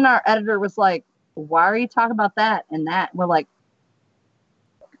 Even our editor was like, why are you talking about that and that? We're like,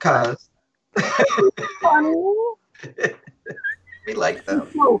 because funny. We like them.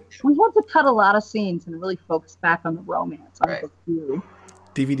 So we had to cut a lot of scenes and really focus back on the romance on Right. book 2.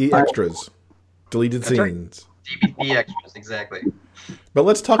 DVD extras, deleted That's right. scenes. DVD extras, exactly. But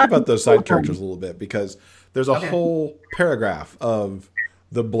let's talk about those side characters a little bit because there's a Okay. whole paragraph of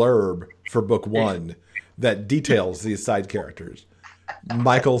the blurb for book 1 that details these side characters.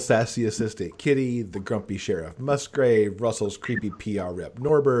 Michael's sassy assistant Kitty, the grumpy Sheriff Musgrave, Russell's creepy PR rep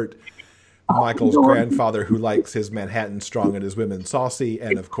Norbert, Michael's grandfather who likes his Manhattan strong and his women saucy,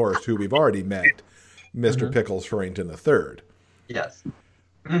 and of course, who we've already met, Mr. Pickles Farrington III. Yes.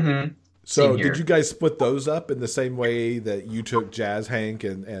 Mm-hmm. So did you guys split those up in the same way that you took Jazz, Hank,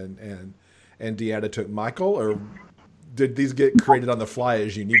 and Deanna took Michael, or did these get created on the fly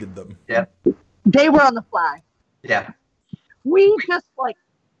as you needed them? Yeah. They were on the fly. Yeah. We just like.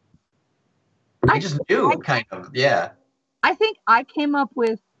 We just knew, kind of. Yeah. I think I came up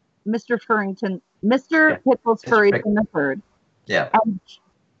with Mr. Pickles Farrington III. Yeah.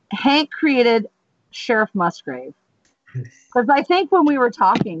 Hank created Sheriff Musgrave. Because I think when we were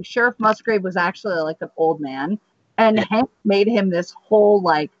talking, Sheriff Musgrave was actually like an old man, and Hank made him this whole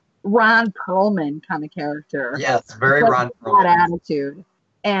like Ron Perlman kind of character. Yes, very Ron Perlman. That attitude.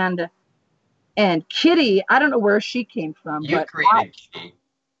 And Kitty, I don't know where she came from. You created Kitty.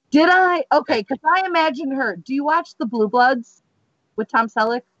 Did I? Okay, because I imagined her. Do you watch The Blue Bloods with Tom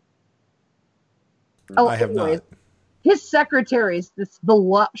Selleck? I have not. His secretary is this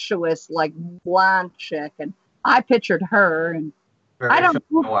voluptuous, like blonde chick, and I pictured her. And I don't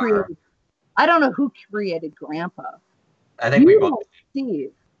know who created Grandpa. I think we both.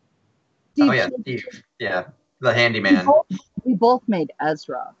 Steve. Oh yeah, Steve. Yeah, the handyman. We both made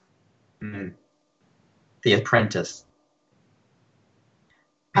Ezra. Mm. The Apprentice.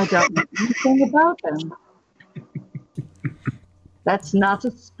 I don't know anything about them. That's not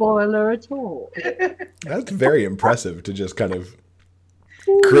a spoiler at all. That's very impressive to just kind of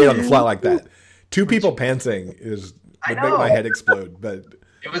create on the fly like that. Two people pantsing would make my head explode, but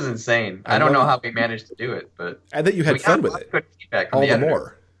it was insane. I don't know how we managed to do it, but and that you had fun with it. All the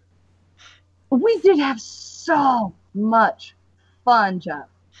more. We did have so much fun, Jeff.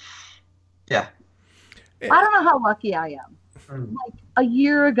 Yeah. I don't know how lucky I am. Like a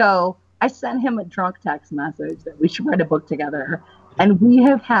year ago, I sent him a drunk text message that we should write a book together, and we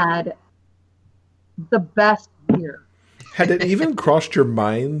have had the best year. Had it even crossed your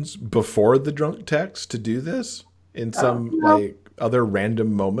minds before the drunk text to do this in some like other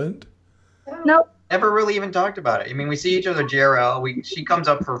random moment? Nope. Never really even talked about it. I mean, we see each other JRL. She comes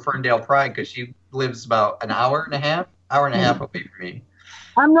up for Ferndale Pride because she lives about an hour and a half away from me.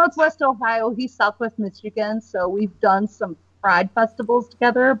 I'm Northwest Ohio. He's Southwest Michigan. So we've done some Pride festivals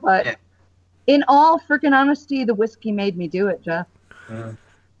together. But in all freaking honesty, the whiskey made me do it, Jeff.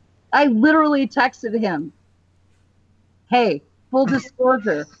 I literally texted him, hey, full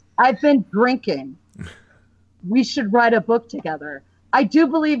disclosure, I've been drinking. We should write a book together. I do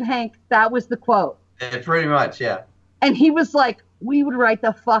believe, Hank, that was the quote. Pretty much, yeah. And he was like, we would write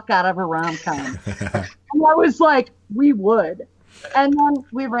the fuck out of a rom-com. And I was like, we would. And then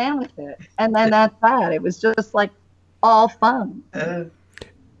we ran with it. And then that's that. It was just like all fun. And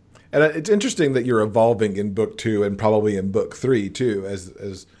it's interesting that you're evolving in book 2 and probably in book 3 too,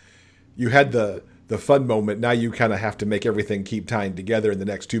 as you had the fun moment. Now you kind of have to make everything keep tying together in the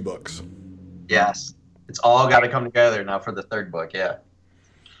next 2 books. Yes. It's all got to come together now for the 3rd book. Yeah.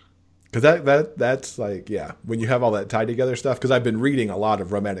 Because that's like, when you have all that tied together stuff, because I've been reading a lot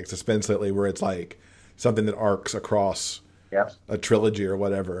of romantic suspense lately where it's like something that arcs across a trilogy or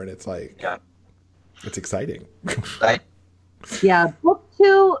whatever. And it's like, it's exciting. Yeah. Book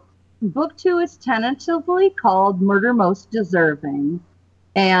two is tentatively called Murder Most Deserving.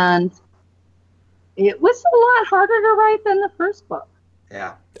 And it was a lot harder to write than the first book.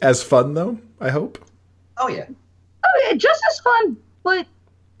 Yeah. As fun though, I hope. Oh yeah. Oh yeah, just as fun, but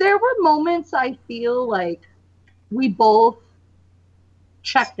there were moments I feel like we both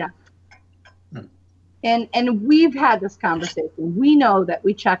checked out. And we've had this conversation. We know that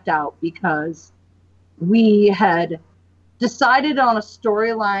we checked out because we had decided on a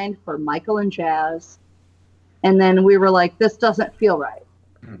storyline for Michael and Jazz, and then we were like, this doesn't feel right.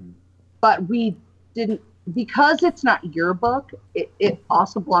 But we didn't, because it's not your book, it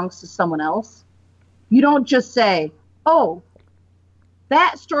also belongs to someone else. You don't just say, oh,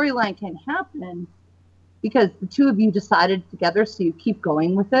 that storyline can happen because the two of you decided together, so you keep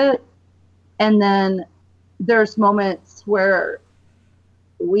going with it. And then there's moments where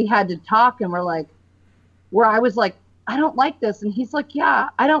we had to talk and we're like, where I was like, I don't like this. And he's like, yeah,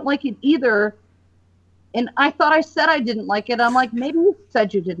 I don't like it either. And I thought I said I didn't like it. I'm like, maybe you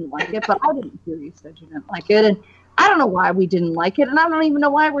said you didn't like it, but I didn't hear you said you didn't like it. And I don't know why we didn't like it. And I don't even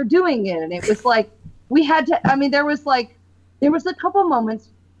know why we're doing it. And it was like, we had to, I mean, there was a couple moments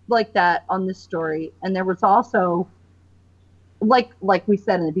like that on this story. And there was also, like we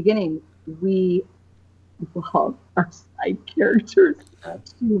said in the beginning, we love our side characters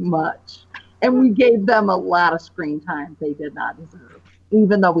too much. And we gave them a lot of screen time they did not deserve,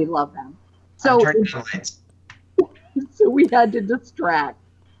 even though we love them. So we had to distract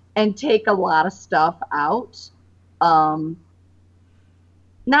and take a lot of stuff out. Not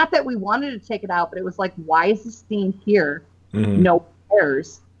that we wanted to take it out, but it was like, why is this scene here? Mm-hmm. No one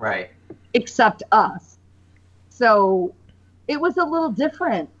cares. Right. Except us. So it was a little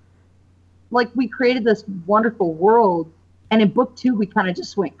different. Like, we created this wonderful world, and in book 2, we kind of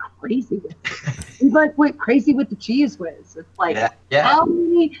just went crazy with it. We like went crazy with the cheese whiz. It's like, how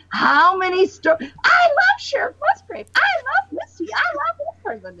many stories? I love Sheriff Musgrave. I love Misty. I love this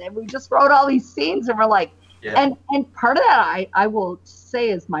person. And we just wrote all these scenes, and we're like, and part of that I will say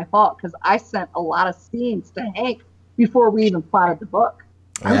is my fault, because I sent a lot of scenes to Hank before we even plotted the book.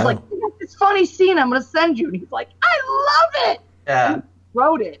 I was like, I got this funny scene I'm going to send you. And he's like, I love it. Yeah. And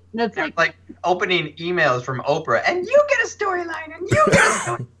wrote it. And it's like opening emails from Oprah, and you get a storyline, and you get a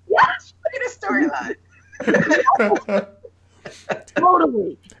storyline. Yes, you get a storyline.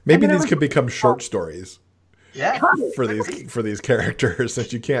 Totally. Maybe these could become short stories. Yeah. For these characters,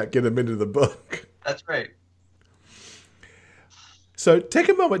 that you can't get them into the book. That's right. So take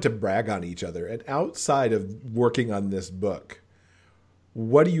a moment to brag on each other. And outside of working on this book,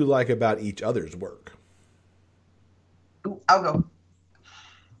 what do you like about each other's work? Ooh, I'll go.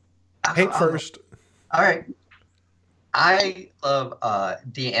 Hank first. All right. I love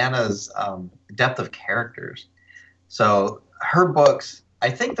Deanna's depth of characters. So her books, I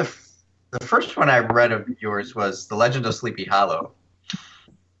think the first one I read of yours was The Legend of Sleepy Hollow.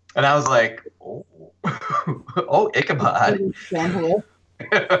 And I was like, oh, Ichabod.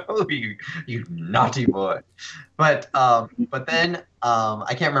 Oh, you naughty boy. But then I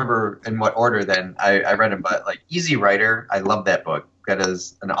can't remember in what order then I read them, but like Easy Rider, I love that book. That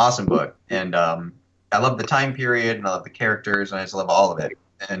is an awesome book. And I love the time period, and I love the characters, and I just love all of it.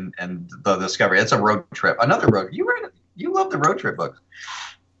 And the discovery. It's a road trip. Another road. You love the road trip books.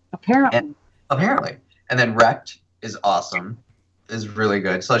 Apparently. And then Wrecked is awesome. Is really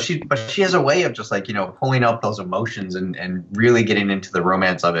good. So she has a way of just like, pulling up those emotions and really getting into the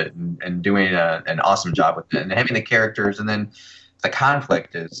romance of it and doing an awesome job with it, and having the characters, and then the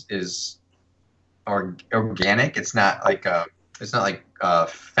conflict is organic. It's not like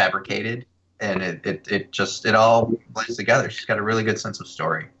fabricated, and it all blends together. She's got a really good sense of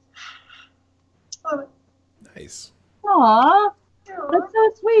story. Nice. Aw, that's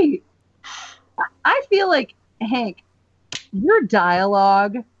so sweet. I feel like, Hank, your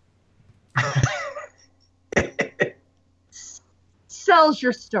dialogue sells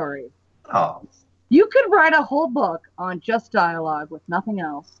your story. Oh. You could write a whole book on just dialogue with nothing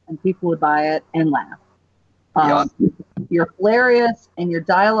else, and people would buy it and laugh. You're hilarious, and your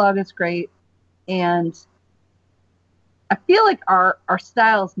dialogue is great. And I feel like our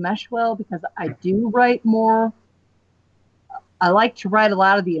styles mesh well, because I do write more. I like to write a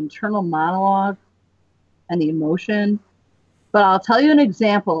lot of the internal monologue and the emotion. But I'll tell you an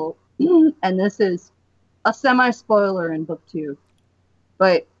example, and this is a semi-spoiler in book 2.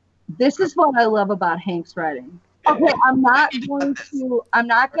 But this is what I love about Hank's writing. Okay, I'm not going to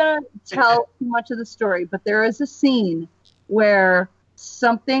tell too much of the story, but there is a scene where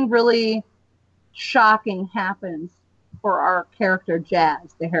something really shocking happens for our character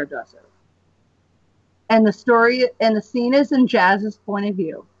Jazz, the hairdresser. And the story and the scene is in Jazz's point of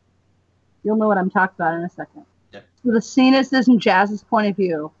view. You'll know what I'm talking about in a second. So the scene is in Jazz's point of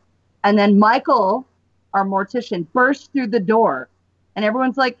view. And then Michael, our mortician, bursts through the door. And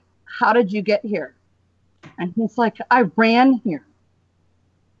everyone's like, how did you get here? And he's like, I ran here.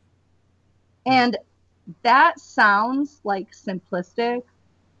 And that sounds like simplistic,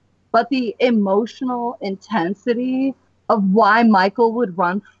 but the emotional intensity of why Michael would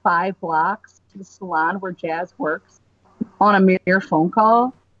run 5 blocks to the salon where Jazz works on a mere phone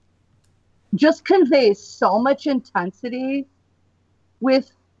call just conveys so much intensity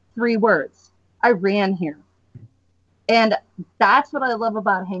with 3 words. I ran here. And that's what I love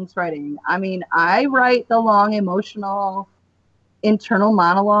about Hank's writing. I mean, I write the long, emotional, internal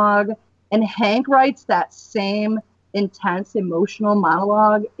monologue, and Hank writes that same intense, emotional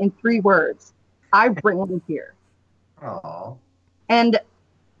monologue in 3 words. I ran here. Aww. And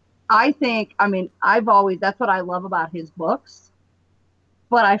I think, that's what I love about his books.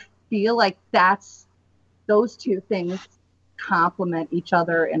 But I feel like those 2 things complement each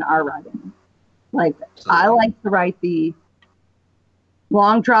other in our writing. Like, I like to write the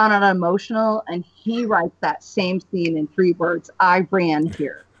long, drawn out, emotional, and he writes that same scene in 3 words. I ran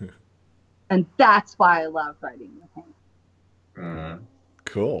here. And that's why I love writing with him.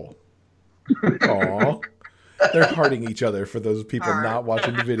 Cool. Aw. They're hearting each other for those people not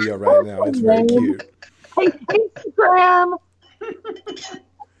watching the video right now. It's very cute. Hey, Instagram.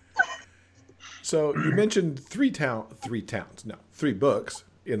 So you mentioned three books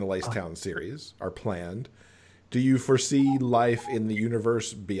in the Lacetown series are planned. Do you foresee life in the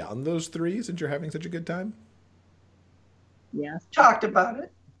universe beyond those three since you're having such a good time? Yes. Talked about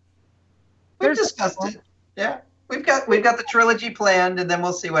it. We've discussed it. Yeah. We've got the trilogy planned, and then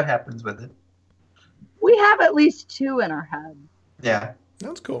we'll see what happens with it. We have at least 2 in our head. Yeah.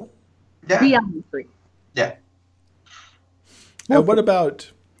 That's cool. Yeah. Beyond 3. Yeah. And what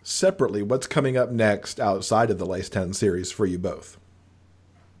about separately? What's coming up next outside of the Lacetown series for you both?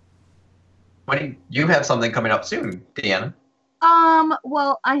 You have something coming up soon, Deanna.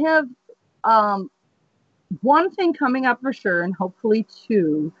 Well, I have one thing coming up for sure, and hopefully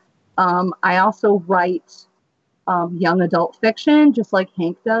 2. I also write young adult fiction, just like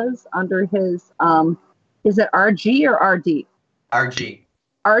Hank does, under his, is it RG or RD? RG.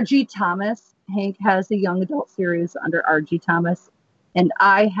 RG Thomas. Hank has a young adult series under RG Thomas. And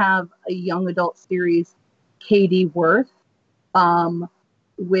I have a young adult series, Katie Worth,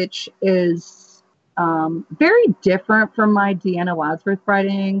 which is very different from my Deanna Wadsworth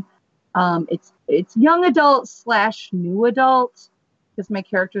writing. It's young adult / new adult, because my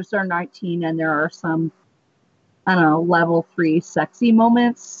characters are 19 and there are some, I don't know, level 3 sexy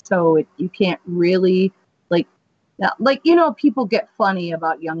moments. So you can't really people get funny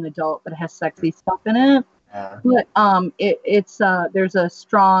about young adult, but it has sexy stuff in it. Yeah. But it's there's a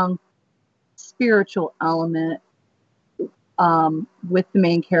strong spiritual element with the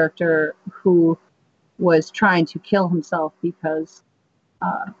main character who was trying to kill himself because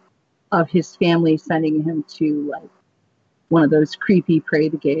of his family sending him to like one of those creepy pray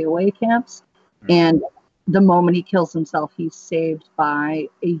the gay away camps. Mm-hmm. And the moment he kills himself, he's saved by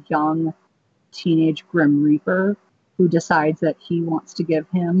a young teenage Grim Reaper who decides that he wants to give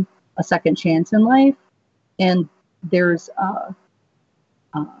him a second chance in life. And there's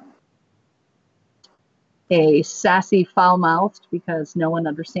a sassy, foul-mouthed, because no one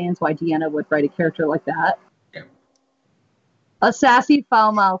understands why Deanna would write a character like that. Yeah. A sassy,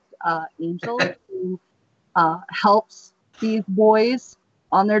 foul-mouthed angel who helps these boys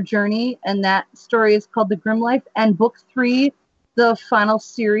on their journey, and that story is called The Grim Life. And book 3, the final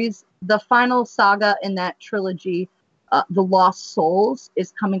series, the final saga in that trilogy, The Lost Souls,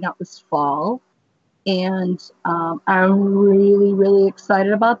 is coming out this fall. And I'm really, really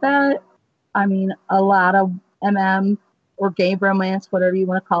excited about that. I mean, a lot of MM or gay romance, whatever you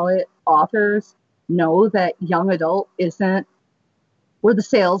want to call it, authors know that young adult isn't where the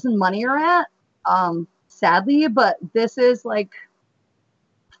sales and money are at, sadly. But this is like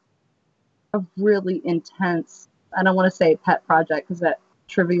a really intense, I don't want to say pet project because that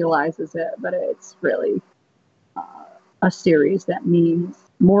trivializes it, but it's really a series that means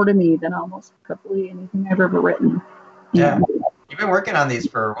more to me than almost probably anything I've ever written. Yeah. You've been working on these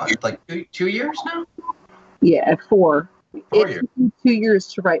for what, like 2 years now? Yeah, 4. 4 years. It took me 2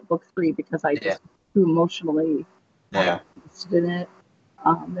 years to write book 3 because I just too emotionally invested in it.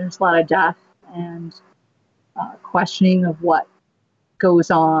 There's a lot of death and questioning of what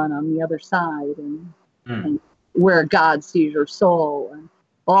goes on the other side and where God sees your soul and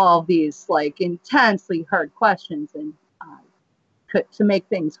all of these like intensely hard questions. And to make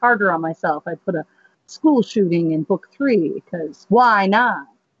things harder on myself, I put a school shooting in book 3 because why not?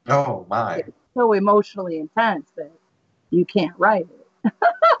 Oh my! It's so emotionally intense that you can't write it.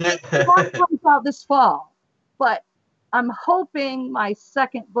 That comes out this fall, but I'm hoping my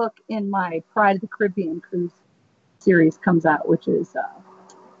second book in my Pride of the Caribbean cruise series comes out, which is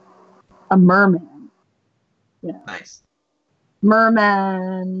a merman. Yeah. Nice.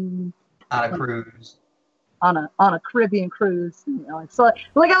 Merman on a cruise. On a Caribbean cruise, you know. So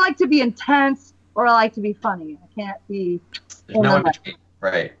like I like to be intense or I like to be funny. I can't be. There's no in between,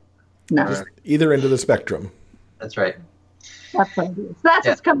 right? No. Just either end of the spectrum. That's right. That's what it is. That's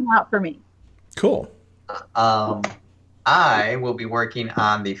what's coming out for me. Cool. I will be working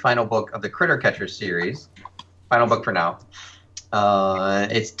on the final book of the Critter Catcher series. Final book for now.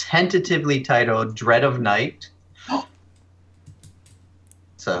 It's tentatively titled Dread of Night.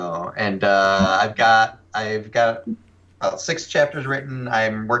 So, and I've got about 6 chapters written.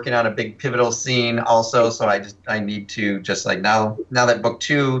 I'm working on a big pivotal scene also, so I need to just like now that book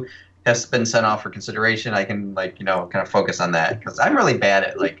 2 has been sent off for consideration, I can like, you know, kind of focus on that because I'm really bad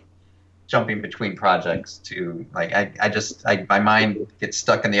at like jumping between projects to like I my mind gets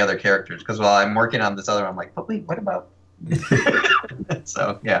stuck in the other characters because while I'm working on this other one, I'm like, but wait, what about?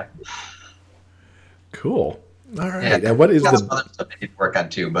 So yeah. Cool. All right. Yeah. And what is some other stuff I need to work on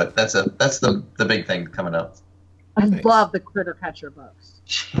too, but that's the big thing coming up. I Nice. love the Critter Catcher books.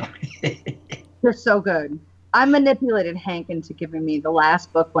 They're so good. I manipulated Hank into giving me the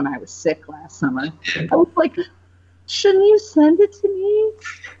last book when I was sick last summer. I was like, shouldn't you send it to me?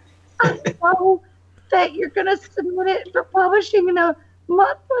 I know that you're going to submit it for publishing in a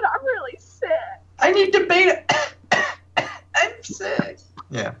month, but I'm really sick. I need to beta. I'm sick.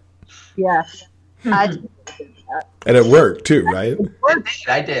 Yeah. Yes. I did that. And it worked too, right?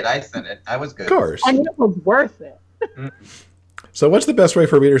 I did. I sent it. I was good. Of course. And it was worth it. So what's the best way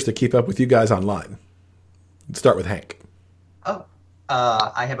for readers to keep up with you guys online? Let's start with Hank. Oh,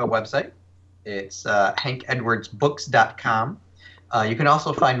 I have a website. It's hankedwardsbooks.com. You can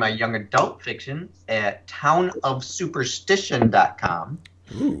also find my young adult fiction at townofsuperstition.com.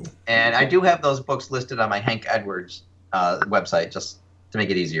 Ooh. And I do have those books listed on my Hank Edwards website just to make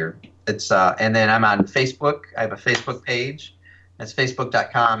it easier. It's and then I'm on Facebook. I have a Facebook page. That's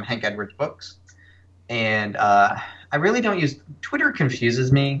facebook.com, Hank Edwards Books. And I really don't use Twitter.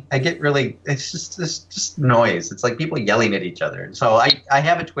 Confuses me. I get really, it's just noise. It's like people yelling at each other. And so I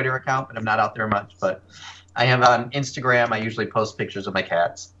have a Twitter account, but I'm not out there much. But I have on Instagram, I usually post pictures of my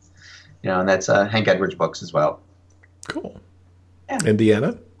cats. And that's Hank Edwards Books as well. Cool. Yeah. And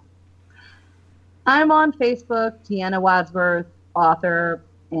Deanna? I'm on Facebook, Deanna Wadsworth, author,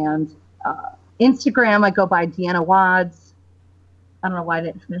 and Instagram, I go by Deanna Wads. I don't know why I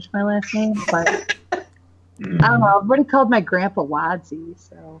didn't finish my last name, but I don't know. Everybody called my grandpa Wadsy,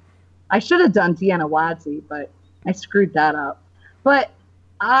 so I should have done Deanna Wadsy, but I screwed that up. But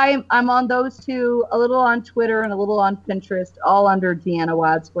I'm on those two, a little on Twitter and a little on Pinterest, all under Deanna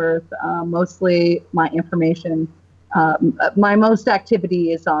Wadsworth. Mostly my information, my most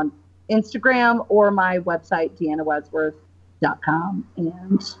activity is on Instagram or my website, deannawadsworth.com,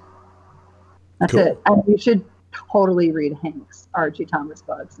 and that's Cool. it. And you should totally read Hank's Archie Thomas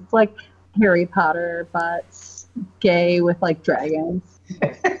books. It's like Harry Potter, but gay with like dragons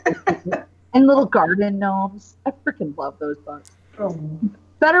and little garden gnomes. I freaking love those books.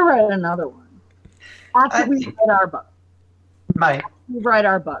 Better write another one after we write our book. We write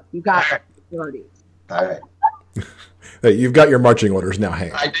our book. You got priorities. All right. Hey, you've got your marching orders now,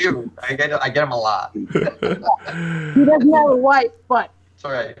 Hank. I do. I get them a lot. He doesn't have a wife, but It's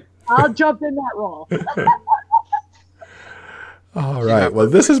all right. I'll jump in that role. All right. Well,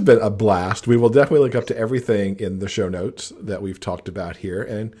 this has been a blast. We will definitely look up to everything in the show notes that we've talked about here.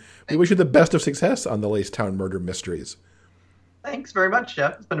 And we wish you the best of success on the Lacetown Murder Mysteries. Thanks very much,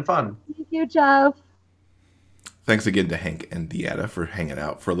 Jeff. It's been fun. Thank you, Jeff. Thanks again to Hank and Deanna for hanging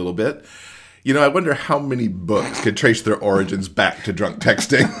out for a little bit. I wonder how many books could trace their origins back to drunk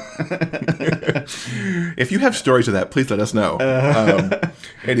texting. If you have stories of that, please let us know.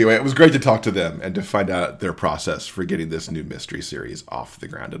 Anyway, it was great to talk to them and to find out their process for getting this new mystery series off the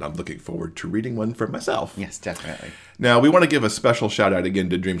ground. And I'm looking forward to reading one for myself. Yes, definitely. Now, we want to give a special shout out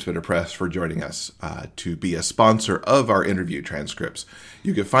again to Dreamspinner Press for joining us to be a sponsor of our interview transcripts.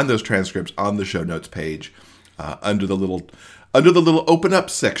 You can find those transcripts on the show notes page under the little open up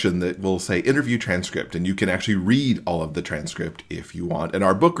section that will say interview transcript, and you can actually read all of the transcript if you want. And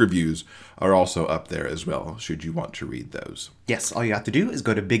our book reviews are also up there as well, should you want to read those. Yes, all you have to do is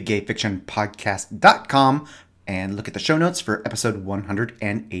go to biggayfictionpodcast.com and look at the show notes for episode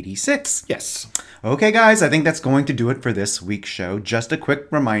 186. Yes. Okay, guys, I think that's going to do it for this week's show. Just a quick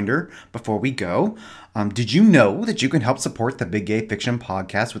reminder before we go. Did you know that you can help support the Big Gay Fiction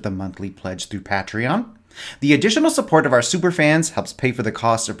Podcast with a monthly pledge through Patreon? The additional support of our superfans helps pay for the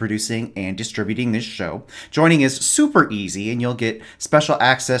cost of producing and distributing this show. Joining is super easy, and you'll get special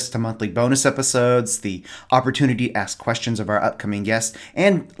access to monthly bonus episodes, the opportunity to ask questions of our upcoming guests,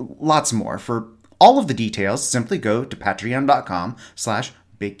 and lots more. For all of the details, simply go to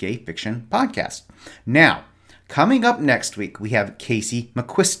patreon.com/biggayfictionpodcast. Now, coming up next week, we have Casey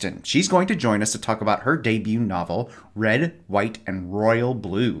McQuiston. She's going to join us to talk about her debut novel, Red, White, and Royal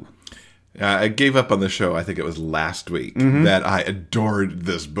Blue. I gave up on the show, I think it was last week, that I adored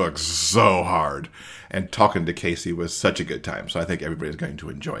this book so hard. And talking to Casey was such a good time. So I think everybody's going to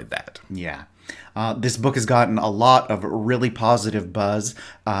enjoy that. Yeah. This book has gotten a lot of really positive buzz.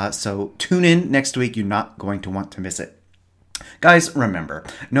 So tune in next week. You're not going to want to miss it. Guys, remember,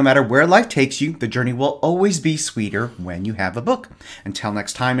 no matter where life takes you, the journey will always be sweeter when you have a book. Until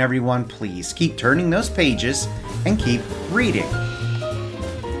next time, everyone, please keep turning those pages and keep reading.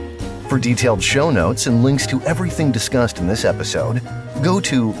 For detailed show notes and links to everything discussed in this episode, go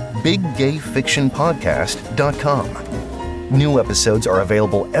to biggayfictionpodcast.com. New episodes are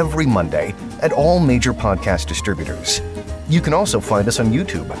available every Monday at all major podcast distributors. You can also find us on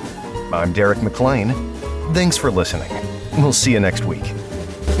YouTube. I'm Derek McLean. Thanks for listening. We'll see you next week.